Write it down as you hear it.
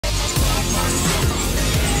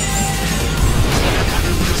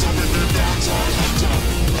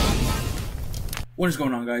What is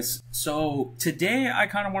going on, guys? So today I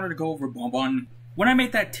kind of wanted to go over Bonbon. When I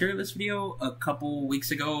made that tier list video a couple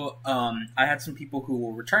weeks ago, I had some people who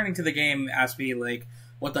were returning to the game ask me like,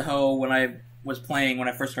 what the hell, when I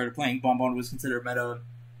first started playing, Bonbon was considered meta.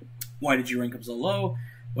 Why did you rank him so low?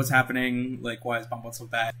 What's happening? Like, why is Bonbon so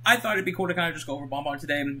bad? I thought it'd be cool to kind of just go over Bonbon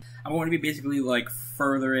today. I'm going to be basically like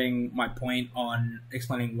furthering my point on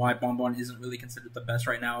explaining why Bonbon isn't really considered the best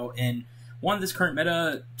right now in one, this current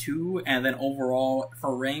meta, two, and then overall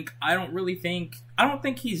for rank. I don't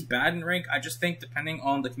think he's bad in rank. I just think depending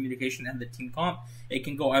on the communication and the team comp, it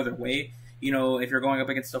can go either way. You know, if you're going up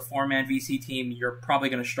against a 4-man VC team, you're probably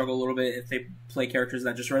going to struggle a little bit if they play characters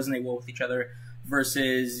that just resonate well with each other,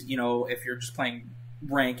 versus, you know, if you're just playing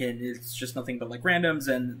rank and it's just nothing but like randoms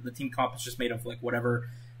and the team comp is just made of like whatever,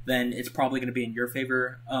 then it's probably going to be in your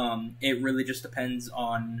favor. It really just depends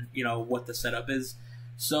on, you know, what the setup is.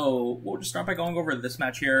 So we'll just start by going over this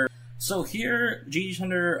match here. So here, GG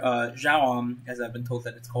Thunder Zhaom, as I've been told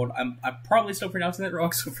that it's called. I'm probably still pronouncing it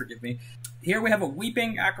wrong, so forgive me. Here we have a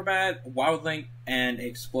Weeping, Acrobat, Wildling, and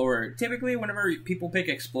Explorer. Typically, whenever people pick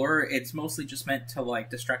Explorer, it's mostly just meant to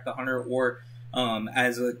like distract the hunter or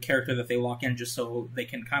as a character that they lock in just so they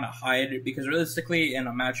can kind of hide. Because realistically, in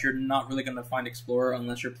a match, you're not really going to find Explorer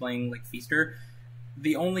unless you're playing like Feaster.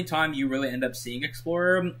 The only time you really end up seeing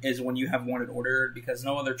Explorer is when you have Wanted Order, because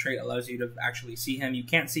no other trait allows you to actually see him. You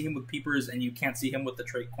can't see him with Peepers, and you can't see him with the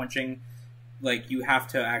trait Quenching. Like, you have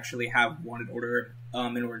to actually have Wanted Order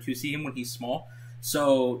in order to see him when he's small.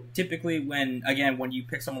 So, typically when you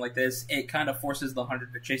pick someone like this, it kind of forces the hunter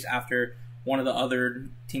to chase after one of the other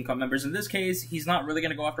team comp members. In this case, he's not really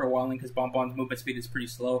going to go after a Wildling because Bonbon's movement speed is pretty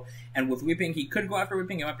slow. And with Weeping, he could go after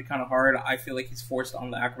Weeping. It might be kind of hard. I feel like he's forced on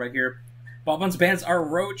the Acrobat here. Bonbon's bans are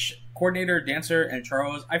Roach, Coordinator, Dancer, and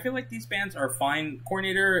Charles. I feel like these bans are fine.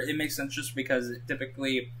 Coordinator, it makes sense just because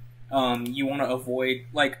typically you want to avoid,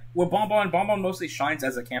 like, with Bonbon mostly shines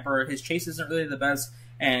as a camper. His chase isn't really the best,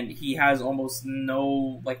 and he has almost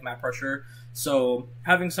no, like, map pressure. So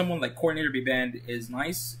having someone like Coordinator be banned is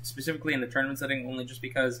nice, specifically in the tournament setting, only just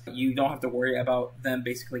because you don't have to worry about them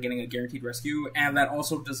basically getting a guaranteed rescue, and that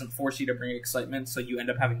also doesn't force you to bring excitement, so you end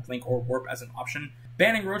up having Blink or Warp as an option.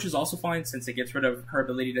 Banning Roach is also fine since it gets rid of her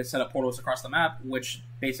ability to set up portals across the map, which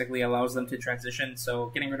basically allows them to transition, so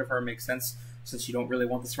getting rid of her makes sense since you don't really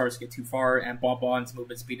want the stars to get too far, and Bonbon's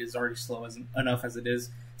movement speed is already slow enough as it is.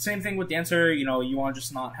 Same thing with Dancer, you know, you want to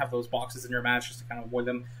just not have those boxes in your match just to kind of avoid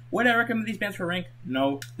them. Would I recommend these bans for rank?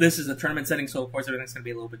 No. This is a tournament setting, so of course everything's going to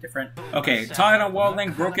be a little bit different. Okay, tied on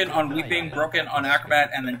Wildling, broken on Weeping, broken on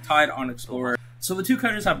Acrobat, and then tied on Explorer. So the two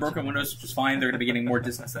cutters have broken windows, which is fine. They're going to be getting more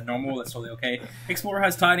distance than normal. That's totally okay. Explorer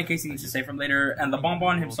has tied in case he needs to save from later, and the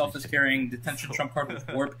Bonbon himself is carrying Detention Trump card with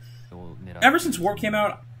Warp. Ever since Warp came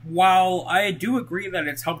out, while I do agree that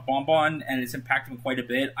it's helped Bonbon and it's impacted him quite a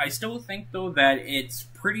bit, I still think, though, that it's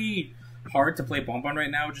pretty hard to play Bonbon right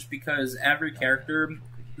now just because every character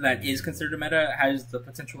that is considered a meta has the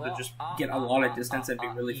potential to just get a lot of distance and be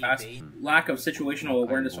really fast. Lack of situational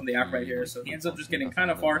awareness from the Acrobat here, so he ends up just getting kind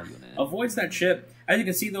of far, avoids that chip. As you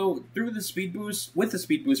can see, though, through the speed boost, with the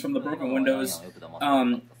speed boost from the broken windows,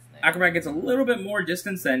 Acrobat gets a little bit more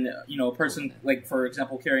distance than, you know, a person, like, for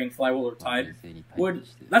example, carrying Flywheel or Tide would.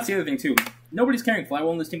 That's the other thing, too. Nobody's carrying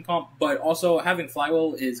Flywheel in this team comp, but also having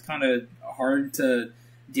Flywheel is kind of hard to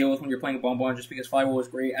deal with when you're playing a Bonbon, just because Flywheel is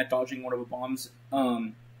great at dodging one of the bombs.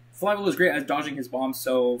 Flywheel is great at dodging his bombs,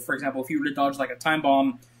 so, for example, if you were to dodge, like, a time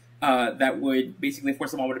bomb, that would basically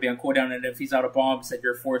force the bomber to be on cooldown, and if he's out of bombs, that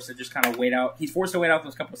you're forced to just kind of wait out. He's forced to wait out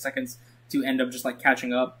those couple of seconds to end up just, like,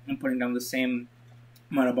 catching up and putting down the same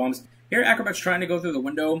amount of bombs. Here, Acrobat's trying to go through the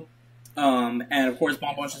window, and of course,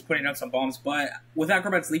 Bonbon's just putting down some bombs, but with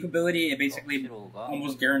Acrobat's leap ability, it basically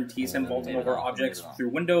almost guarantees him vaulting over objects through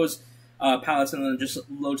windows, pallets, and then just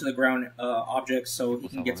low to the ground objects so he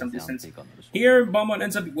can get some distance. Here, Bonbon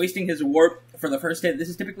ends up wasting his warp for the first hit. This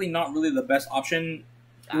is typically not really the best option.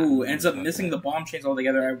 Ooh, ends up missing the bomb chains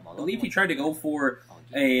altogether. I believe he tried to go for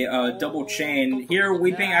a double chain. Here,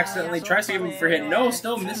 Weeping accidentally tries to give him for hit. No,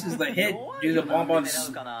 still misses the hit due to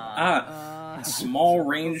Bonbon's small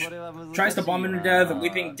range. Tries to bomb him to death.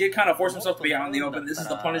 Weeping did kind of force himself to be out in the open. This is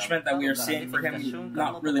the punishment that we are seeing for him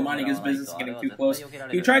not really minding his business, getting too close.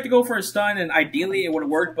 He tried to go for a stun, and ideally it would have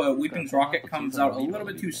worked, but Weeping's rocket comes out a little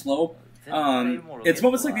bit too slow. It's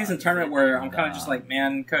moments like these in tournament where I'm kind of just like,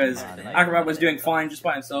 man, because Acrobat was doing fine just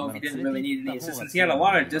by himself. He didn't really need any assistance. He had a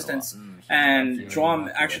lot of distance, and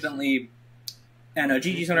Zhaom accidentally, and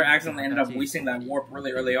GG Thunder accidentally ended up wasting that warp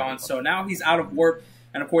really early on. So now he's out of warp,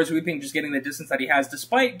 and of course Weeping just getting the distance that he has.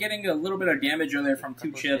 Despite getting a little bit of damage earlier from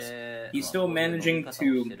 2 chips, he's still managing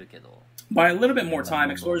to by a little bit more time.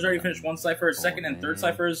 Explorer's already finished one cipher. Second and third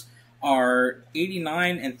ciphers are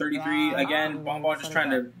 89 and 33. Again, Bonbon just trying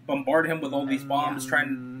to bombard him with all these bombs, trying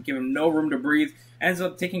to give him no room to breathe. Ends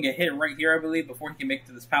up taking a hit right here, I believe, before he can make it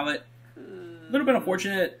to this pallet. A little bit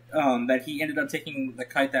unfortunate that he ended up taking the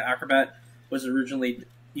kite that Acrobat was originally,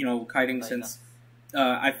 kiting, since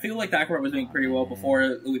I feel like the Acrobat was doing pretty well before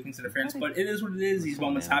the Weeping's interference, but it is what it is. These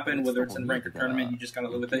moments happen, whether it's in ranked or tournament, you just gotta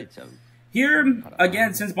live with it. Here,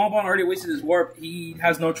 again, since Bonbon already wasted his warp, he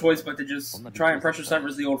has no choice but to just try and pressure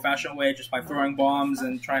ciphers the old-fashioned way, just by throwing bombs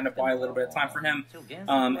and trying to buy a little bit of time for him.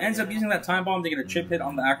 Ends up using that time bomb to get a chip hit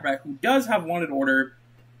on the Acrobat, who does have wanted order.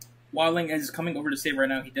 Wildling is coming over to save right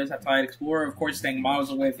now. He does have Tide. Explorer, of course, staying miles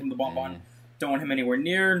away from the Bonbon. Don't want him anywhere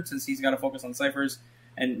near, since he's got to focus on ciphers.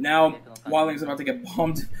 And now, Wildling's about to get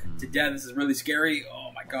bombed to death. This is really scary.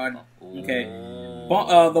 Oh my god. Okay.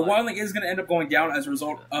 The Wildling is going to end up going down as a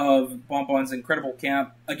result of Bonbon's incredible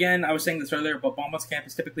camp. Again, I was saying this earlier, but Bonbon's camp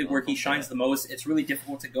is typically where he shines the most. It's really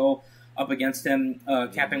difficult to go up against him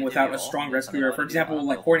camping without a strong rescuer. For example,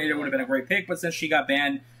 like Coordinator would have been a great pick, but since she got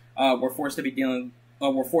banned, we're forced to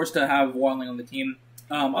have Wildling on the team.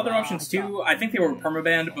 Other options too, I think they were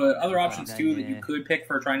permabanned, but other options too that you could pick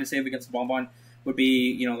for trying to save against the Bonbon would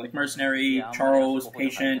be, like Mercenary, Charles,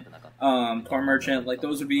 Patient, Car Merchant. Like,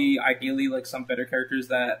 those would be ideally like some better characters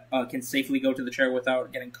that can safely go to the chair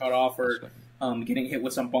without getting cut off or getting hit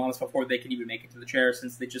with some bombs before they can even make it to the chair,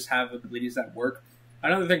 since they just have abilities that work.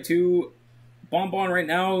 Another thing too, Bonbon right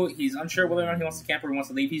now, he's unsure whether or not he wants to camp or he wants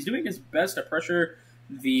to leave. He's doing his best to pressure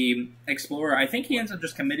the Explorer. I think he ends up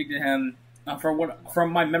just committing to him.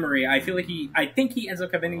 From my memory, I think he ends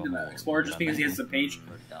up committing to the Explorer just because he has the page.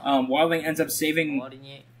 Wildling ends up saving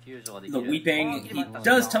the Weeping. He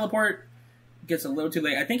does teleport, gets a little too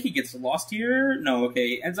late. I think he gets lost here. No,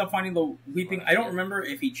 okay. Ends up finding the Weeping. I don't remember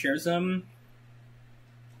if he chairs him.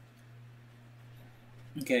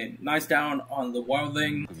 Okay, nice down on the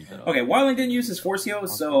Wildling. Okay, Wildling didn't use his Force Heal,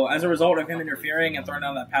 so as a result of him interfering and throwing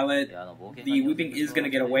down that pallet, the Weeping is going to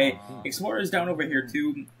get away. Explorer is down over here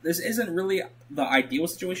too. This isn't really the ideal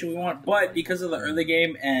situation we want, but because of the early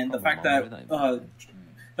game and the fact that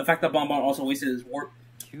Bonbon also wasted his warp,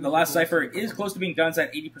 the last cipher is close to being done. It's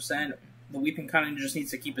at 80%. The Weeping kind of just needs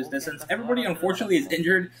to keep his distance. Everybody, unfortunately, is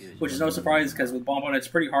injured, which is no surprise, because with Bonbon, it's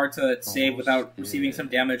pretty hard to save without receiving some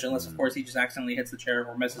damage, unless, of course, he just accidentally hits the chair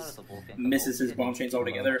or misses his bomb chains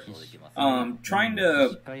altogether. Trying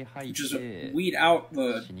to just weed out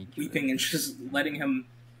the Weeping and just letting him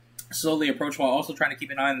slowly approach while also trying to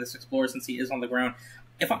keep an eye on this Explorer since he is on the ground.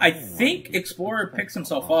 I think Explorer picks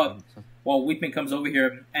himself up while Weeping comes over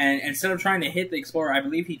here, and instead of trying to hit the Explorer, I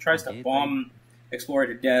believe he tries to bomb Explorer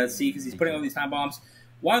to death. See, because he's putting all these time bombs.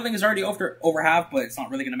 Wildling is already over half, but it's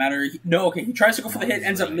not really going to matter. He tries to go for the hit,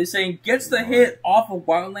 ends up missing, gets the hit off of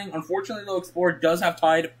Wildling. Unfortunately, though, Explorer does have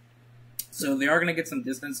Tide, so they are going to get some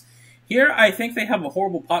distance. Here, I think they have a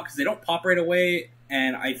horrible pop because they don't pop right away,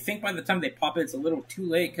 and I think by the time they pop it, it's a little too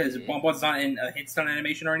late because Bonbon's not in a hit stun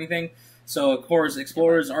animation or anything. So, of course,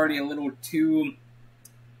 Explorer is already a little too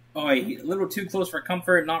close for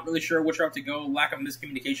comfort, not really sure which route to go, lack of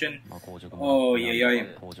miscommunication. Oh, yeah.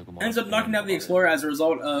 Ends up knocking down the Explorer as a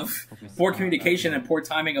result of poor communication and poor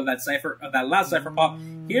timing of that last cipher pop.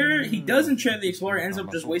 Here, he doesn't chair the Explorer, ends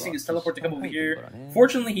up just wasting his teleport to come over here.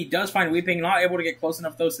 Fortunately, he does find Weeping, not able to get close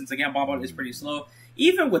enough though, since again, Bonbon is pretty slow.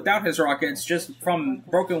 Even without his rockets, just from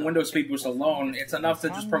broken window speed boost alone, it's enough to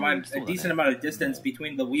just provide a decent amount of distance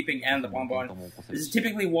between the Weeping and the Bonbon. This is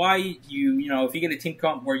typically why if you get a team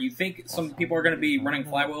comp where you think some people are going to be running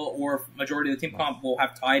Flywheel or majority of the team comp will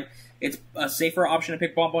have Tide, it's a safer option to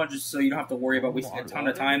pick Bonbon just so you don't have to worry about wasting a ton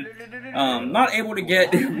of time. Not able to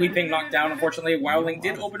get Weeping knocked down, unfortunately. Wildling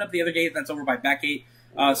did open up the other gate, that's over by back gate.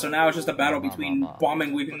 So now it's just a battle between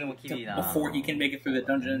bombing Weeping before he can make it through the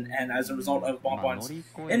dungeon, and as a result of Bonbon's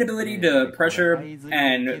inability to pressure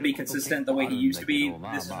and be consistent the way he used to be,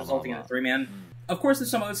 this is resulting in a 3-man. Of course,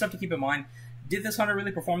 there's some other stuff to keep in mind. Did this hunter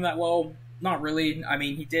really perform that well? Not really. I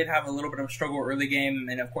mean, he did have a little bit of a struggle early game,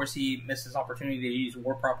 and of course he missed his opportunity to use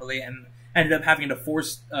warp properly, and ended up having to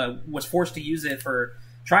was forced to use it for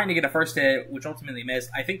trying to get a first hit, which ultimately missed.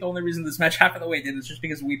 I think the only reason this match happened the way it did is just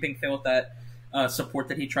because Weeping failed that support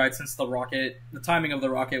that he tried, since the timing of the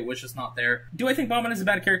rocket was just not there. Do I think Bonbon is a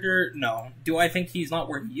bad character? No. Do I think he's not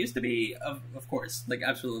where he used to be? Of course, like,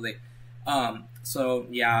 absolutely. So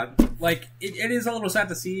yeah, like, it is a little sad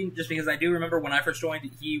to see, just because I do remember when I first joined,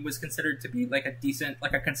 he was considered to be like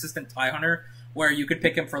a consistent tie hunter, where you could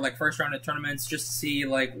pick him for like first round of tournaments just to see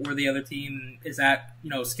like where the other team is at,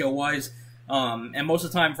 skill wise. And most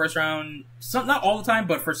of the time, first round, not all the time,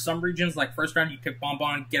 but for some regions, like first round, you pick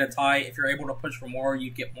Bonbon, get a tie. If you're able to push for more,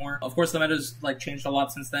 you get more. Of course, the meta's like changed a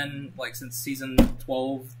lot since then, like since season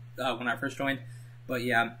 12 when I first joined. But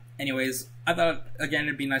yeah, anyways, I thought again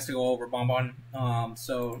it'd be nice to go over Bonbon.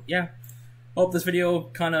 So yeah, hope this video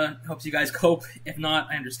kind of helps you guys cope. If not,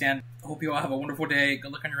 I understand. Hope you all have a wonderful day.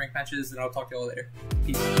 Good luck on your rank matches, and I'll talk to you all later.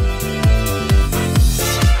 Peace.